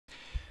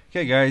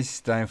Okay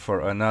guys, time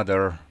for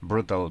another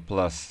Brutal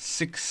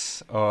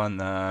 +6 on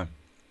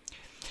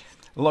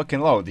Lock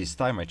and Load. This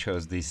time I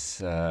chose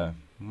this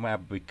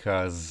map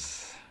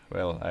because,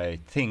 well, I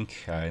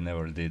think I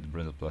never did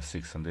Brutal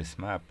 +6 on this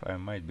map. I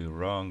might be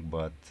wrong,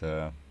 but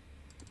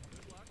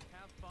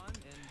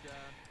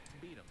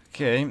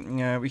okay,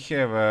 we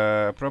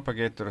have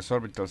Propagators,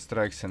 Orbital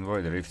Strikes and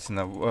Void Rifts.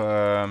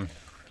 Now,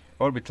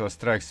 Orbital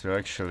Strikes will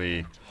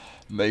actually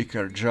make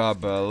our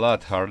job a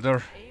lot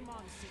harder,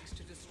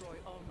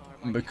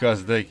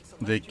 because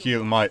they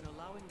kill my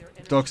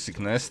toxic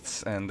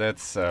nests, and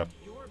that's a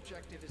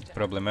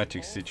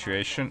problematic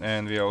situation.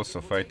 And we are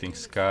also fighting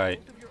Sky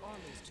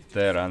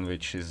Terran,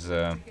 which is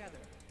yeah,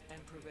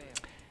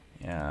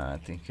 I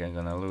think I'm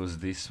gonna lose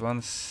these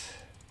ones.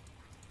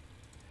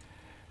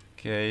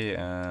 Okay,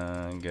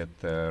 get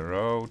the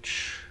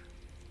roach.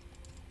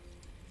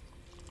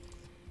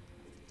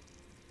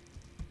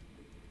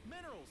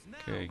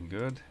 Okay,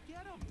 good.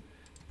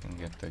 Can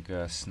get the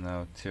gas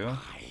now too.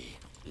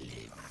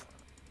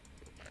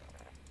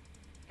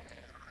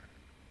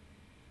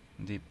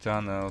 Deep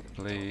tunnel,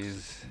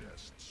 please.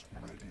 Nests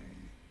ready.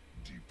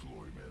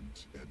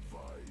 Deployment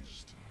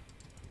advised.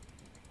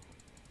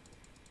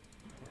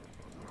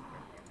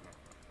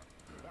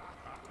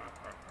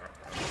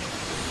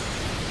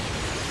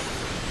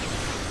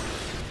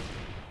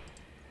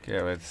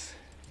 Okay, let's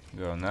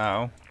go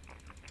now.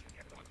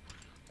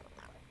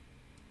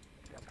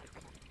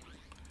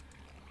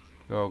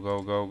 Go,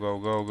 go, go, go,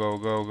 go, go,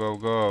 go, go,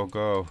 go,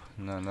 go.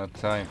 No, not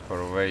time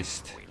for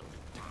waste.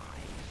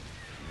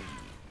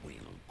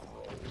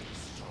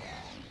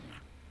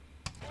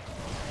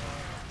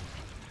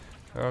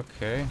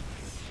 Okay.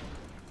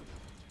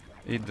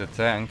 Eat the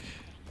tank.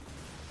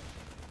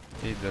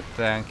 Eat the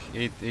tank.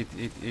 Eat the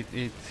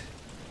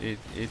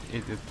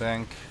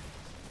tank.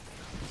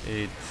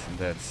 Eat.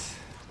 That's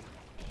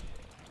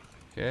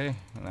okay.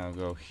 Now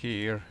go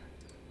here.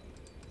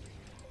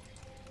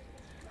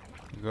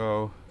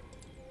 Go.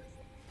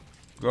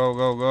 Go,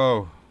 go,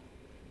 go.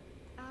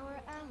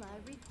 Our ally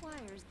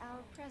requires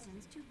our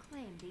presence to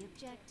claim the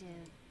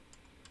objective.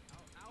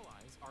 Our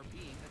allies are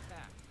being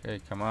attacked. Okay,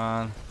 come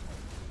on.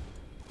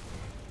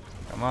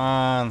 Come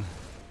on.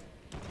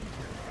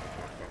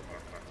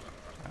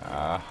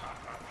 Ah.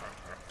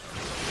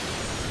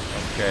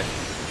 Okay.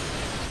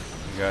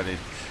 Got it.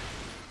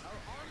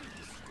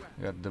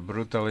 Got the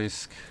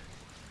Brutalisk.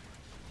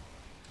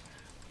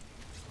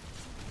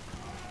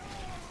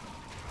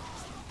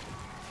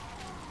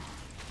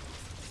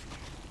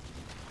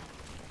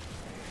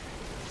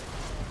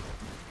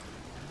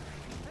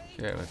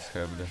 Okay, let's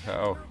have the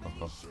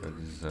that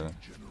is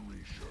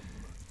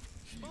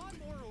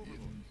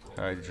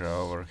Hydra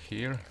over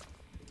here.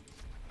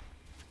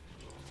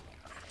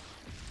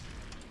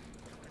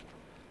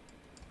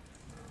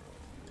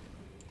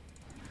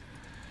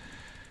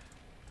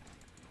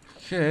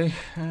 Okay,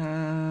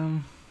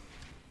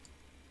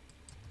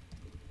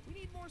 We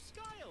need more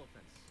sky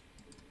elephants.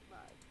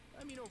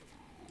 I mean, over.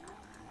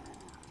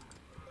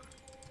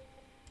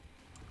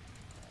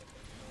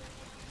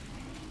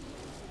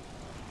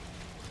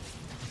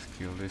 let's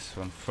kill this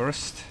one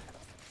first.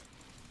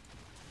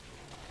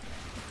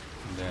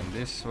 Then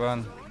this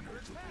one.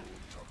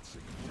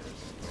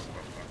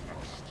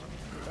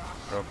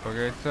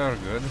 Propagator,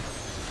 good.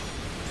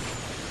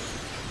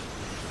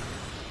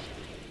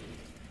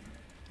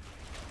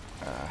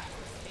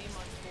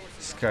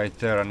 Sky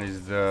Terran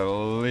is the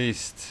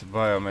least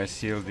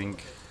biomass yielding.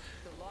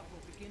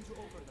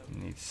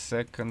 Needs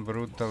second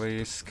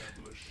Brutalisk.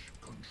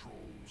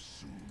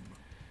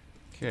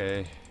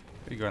 Okay,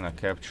 we're gonna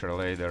capture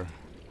later.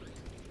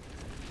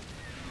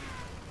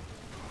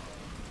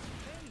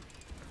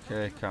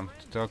 Okay, come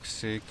to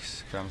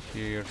Toxics, come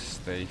here,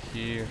 stay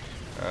here.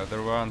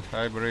 Other one,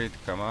 Hybrid,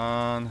 come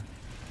on.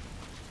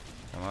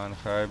 Come on,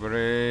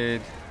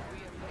 Hybrid.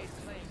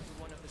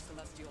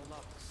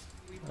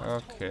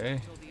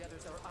 Okay.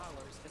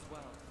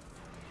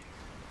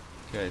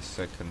 Okay,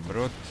 second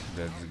Brute,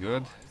 that's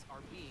good.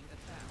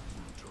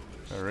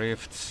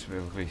 Rifts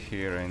will be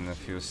here in a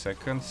few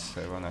seconds.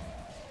 I wanna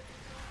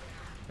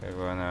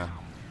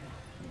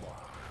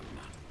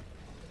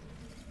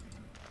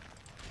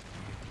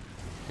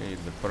okay,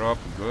 the prop,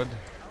 good.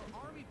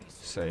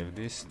 Save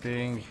this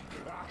thing.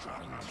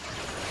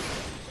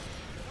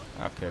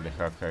 Okay, the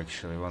Dehaka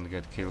actually won't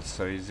get killed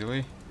so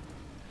easily.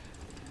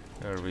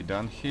 Are we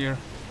done here?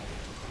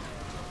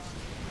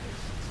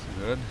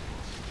 Good.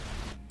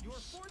 Your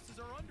forces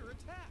are under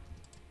attack.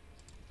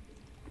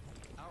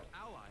 Our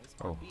allies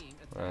are Oh, being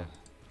well. attacked.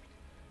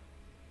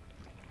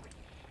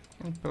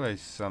 Can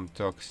place some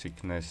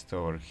toxic nest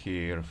over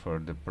here for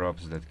the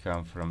props that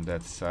come from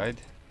that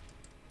side.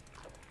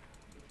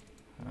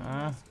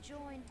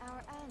 Join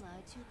our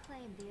ally to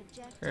claim the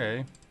objective.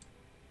 Okay.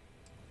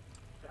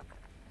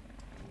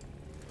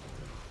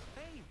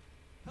 Hey,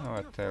 Now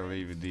what, I'll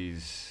leave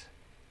these.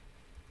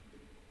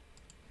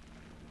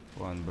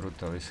 One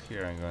Brutalist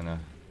here. I'm gonna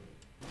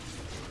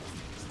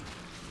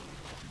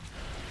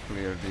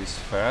clear this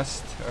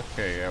fast.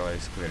 Okay, ally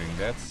is clearing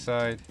that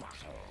side.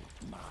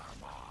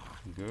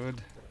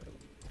 Good.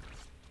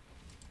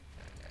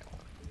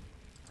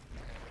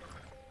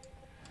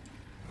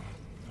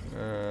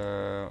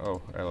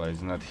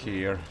 is not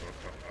here.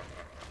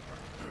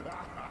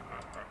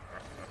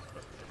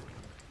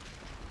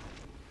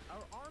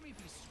 Our army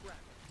be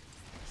scrapped.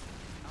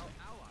 Our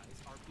allies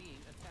are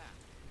being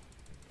attacked.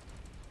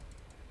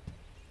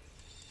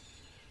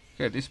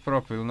 Okay, this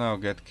prop will now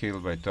get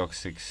killed by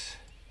toxics.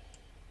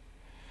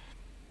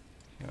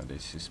 Yeah,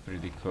 this is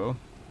pretty cool.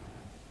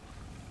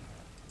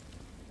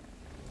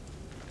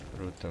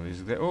 Brutal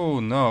is there. Oh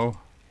no!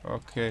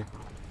 Okay.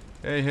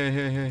 Hey, hey,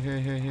 hey, hey, hey,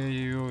 hey, hey,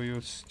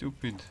 you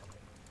stupid.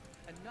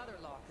 Another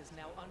lock is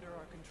now under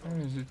our Why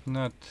control. is it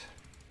not?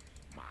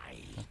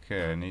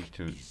 Okay, I need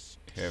to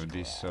have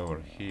this over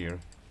here.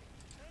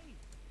 Hey,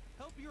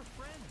 help your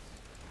friends.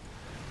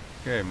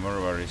 Okay,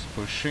 Murvar is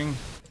pushing.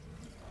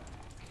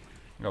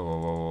 Oh, whoa,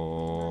 whoa,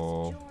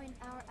 whoa, Must whoa. join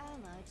our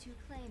ally to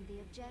claim the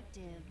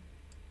objective.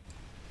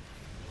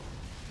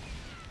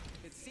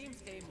 It seems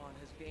Amon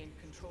has gained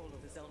control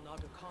of the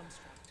Zelnaga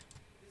construct.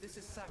 This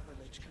is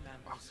sacrilege,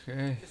 commanders.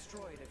 Okay.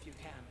 Destroy it if you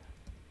can.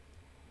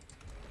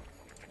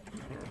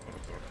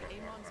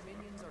 Amon's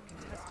minions are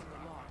contesting the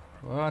lock.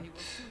 What? And he will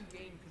soon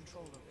gain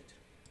control of it.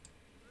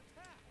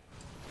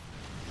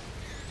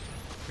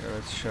 Okay,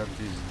 let's shut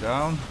this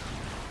down.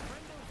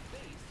 Brendo's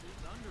base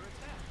is under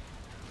attack.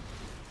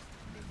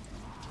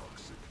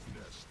 Toxic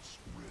nests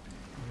ready.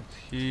 Right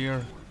here.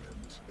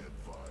 Deployment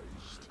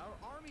advised. Our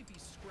army be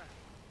scrapped.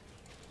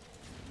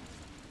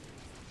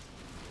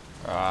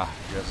 Ah,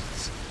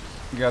 just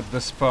got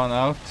the spawn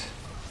out.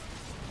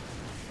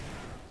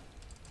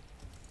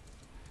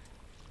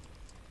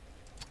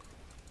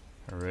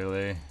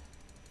 Really?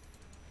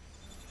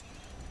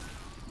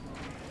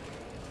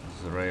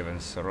 These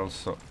ravens are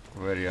also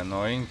very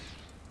annoying.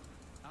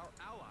 Our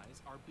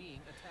allies are being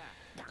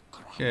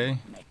attacked. Okay.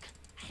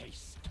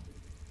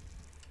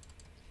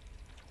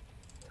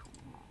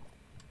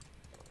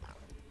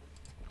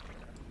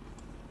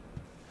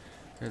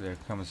 Okay, there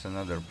comes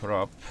another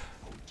prop.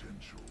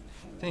 Potential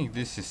I think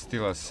this is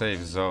still a safe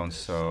zone,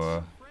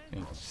 so I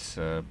think it's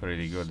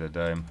pretty good that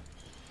I'm.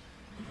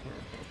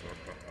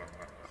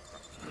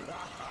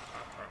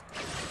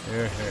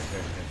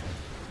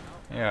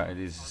 Yeah, it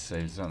is a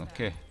safe zone.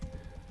 Okay.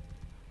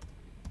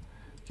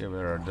 Okay,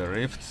 where are the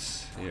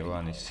rifts? Yeah,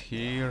 one is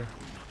here.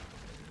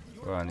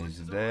 One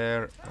is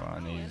there.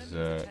 One is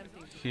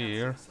Attempting to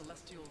here. access the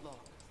celestial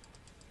lock.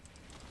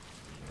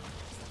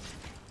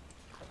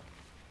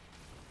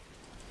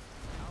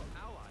 Our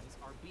allies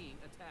are being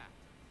attacked.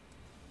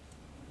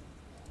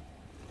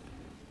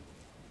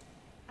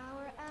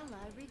 Our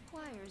ally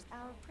requires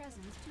our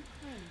presence to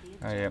claim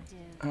the Ah, yeah.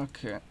 objective.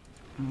 Okay.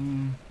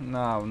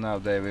 Now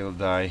they will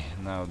die.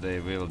 Now they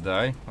will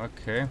die.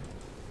 Okay.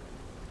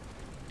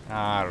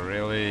 Ah,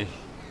 really?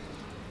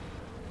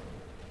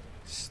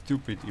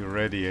 Stupid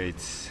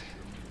irradiates.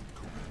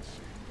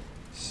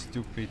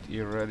 Stupid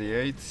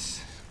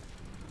irradiates.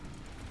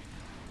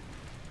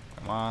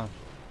 Come on.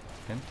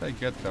 Can't I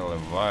get a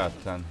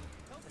Leviathan?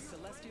 The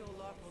celestial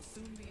lock will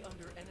soon be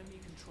under enemy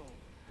control.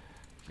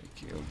 Okay,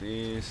 kill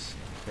this.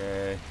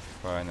 Okay.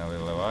 Finally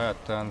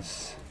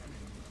Leviathans.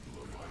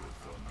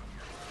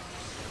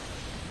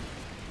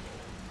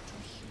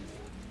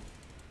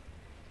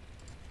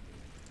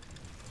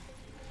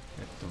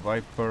 Get the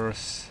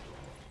Vipers.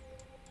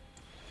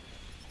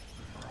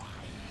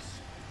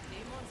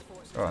 Amon's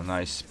forces Oh,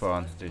 nice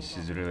spawn. This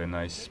is really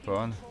nice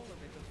spawn. control of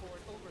it before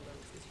it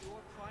overloads is your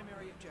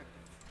primary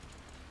objective.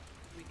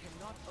 We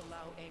cannot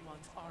allow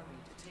Amon's army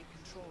to take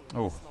control of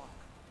Oh. this lock.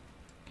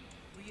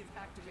 We have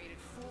activated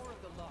 4 of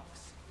the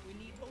locks. We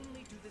need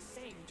only do the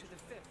same to the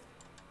 5th.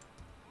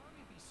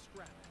 Army be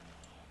scrapped.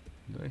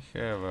 Do I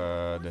have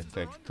a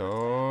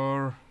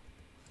detector?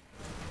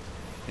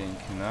 Think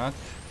not.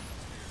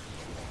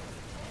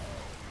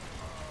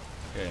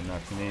 Okay,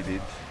 not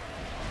needed.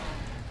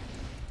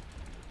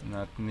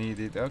 Not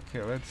needed.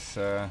 Okay, let's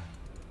get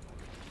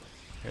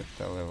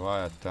the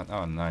Leviathan.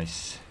 Oh,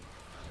 nice.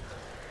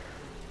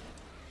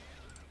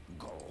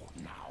 Go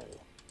now,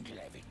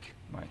 Glevic.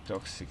 My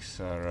toxics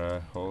are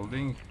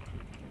holding.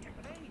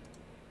 Hey,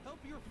 help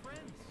your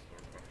friends.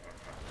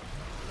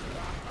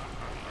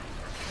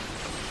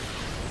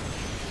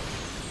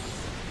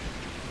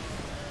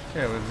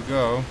 Okay, let's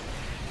go.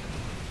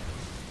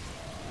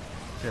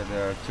 Okay,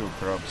 there are 2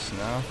 props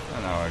now.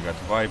 And now I got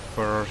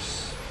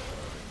Vipers.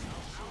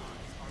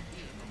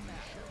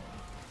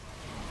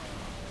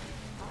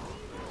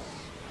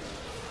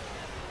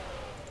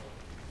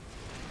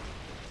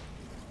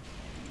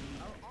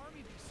 Our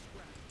army be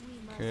scrapped. We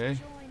must Okay.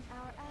 join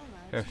our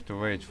ally Have to claim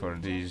wait the for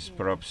these objective.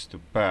 props to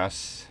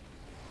pass.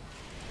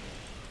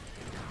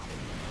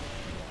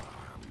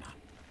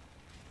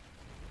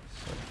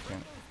 So I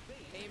can.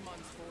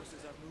 Amon's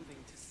forces are moving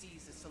to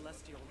seize the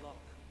celestial lock.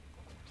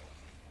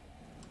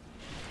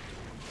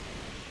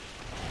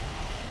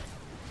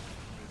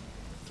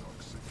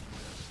 Toxic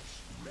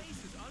nests.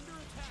 Base is under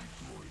attack.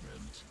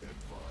 Deployment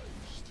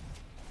advised.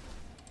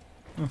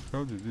 Oh,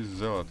 how did this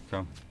zealot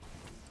come?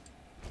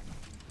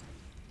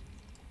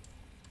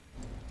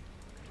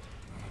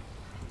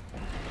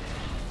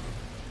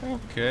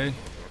 Okay.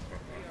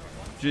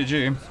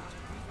 GG.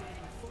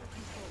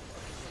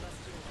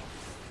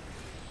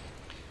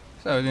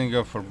 So I didn't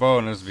go for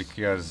bonus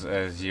because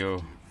as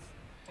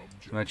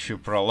much you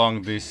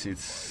prolong this,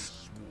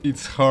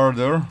 it's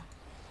harder.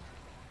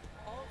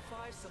 All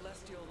 5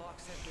 celestial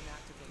locks have been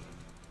activated.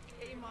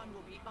 Amon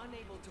will be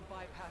unable to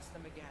bypass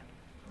them again.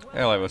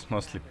 Well, I was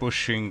mostly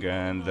pushing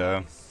and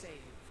Amon is saved.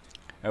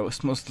 I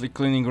was mostly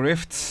cleaning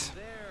rifts.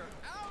 They're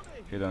out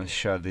of If you don't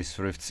shut these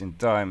rifts in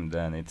time,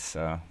 then it's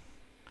a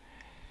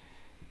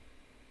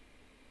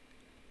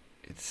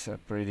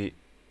pretty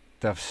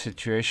tough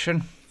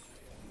situation.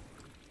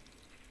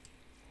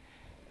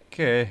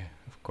 Okay,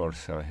 of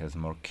course I has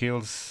more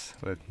kills.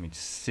 Let me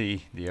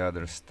see the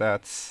other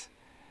stats.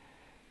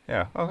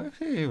 Yeah, oh,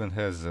 he even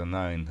has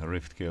 9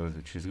 rift kills,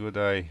 which is good.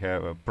 I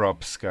have a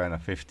props kind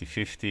of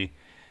 50-50.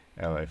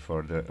 Ally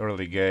for the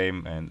early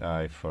game and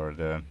I for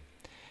the...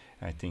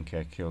 I think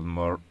I killed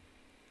more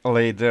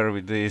later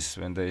with this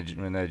when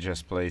I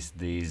just placed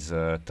these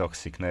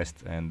toxic nest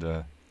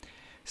and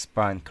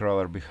spine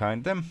crawler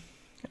behind them.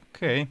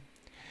 Okay.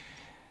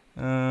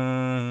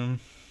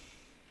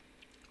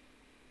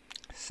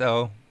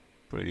 So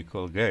pretty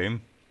cool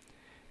game.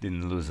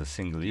 Didn't lose a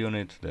single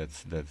unit.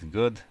 That's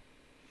good.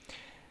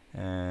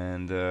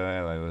 And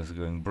I was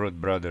going Brood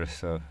Brother,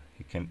 so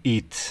he can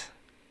eat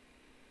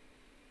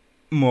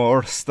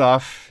more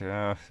stuff.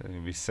 Yeah, so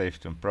he'll be safe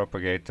on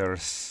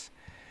Propagators.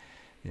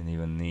 Didn't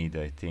even need,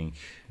 I think.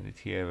 Did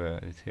he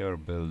ever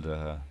build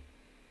the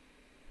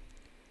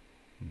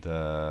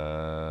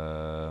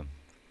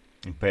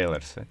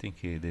Impalers? I think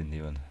he didn't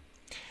even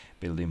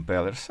build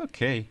Impalers.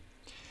 Okay.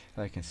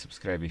 Like and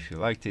subscribe if you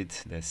liked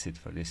it. That's it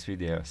for this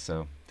video.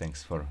 So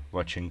thanks for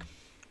watching.